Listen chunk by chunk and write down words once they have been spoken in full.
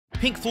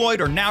Pink Floyd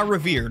are now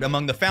revered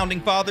among the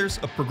founding fathers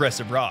of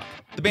progressive rock.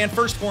 The band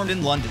first formed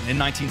in London in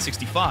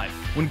 1965,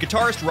 when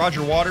guitarist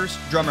Roger Waters,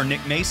 drummer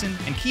Nick Mason,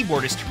 and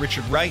keyboardist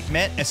Richard Wright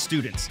met as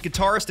students.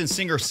 Guitarist and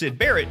singer Syd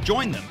Barrett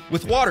joined them,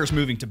 with Waters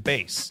moving to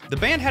bass. The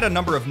band had a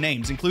number of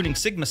names, including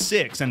Sigma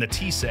 6 and the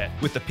T-Set,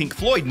 with the Pink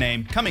Floyd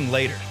name coming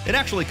later. It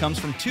actually comes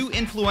from two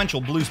influential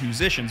blues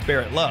musicians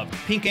Barrett loved,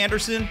 Pink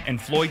Anderson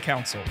and Floyd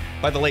Council.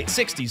 By the late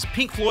 60s,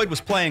 Pink Floyd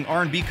was playing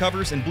R&B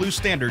covers and blues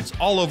standards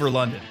all over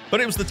London.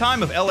 But it was the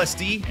time of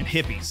LSD and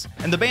hippies,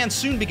 and the band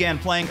soon began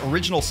playing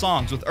original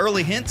songs with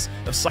early hints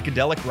of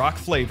psychedelic rock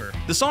flavor.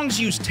 The songs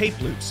used tape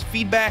loops,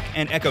 feedback,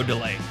 and echo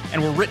delay,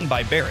 and were written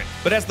by Barrett.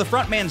 But as the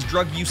frontman's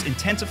drug use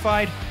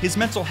intensified, his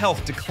mental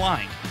health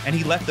declined, and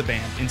he left the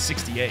band in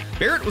 '68.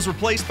 Barrett was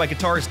replaced by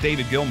guitarist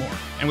David Gilmour,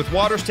 and with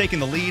Waters taking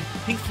the lead,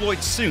 Pink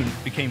Floyd soon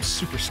became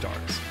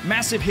superstars.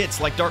 Massive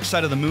hits like Dark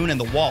Side of the Moon and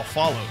The Wall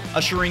followed,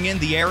 ushering in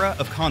the era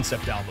of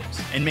concept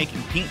albums, and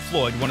making Pink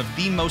Floyd one of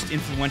the most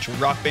influential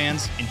rock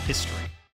bands in history.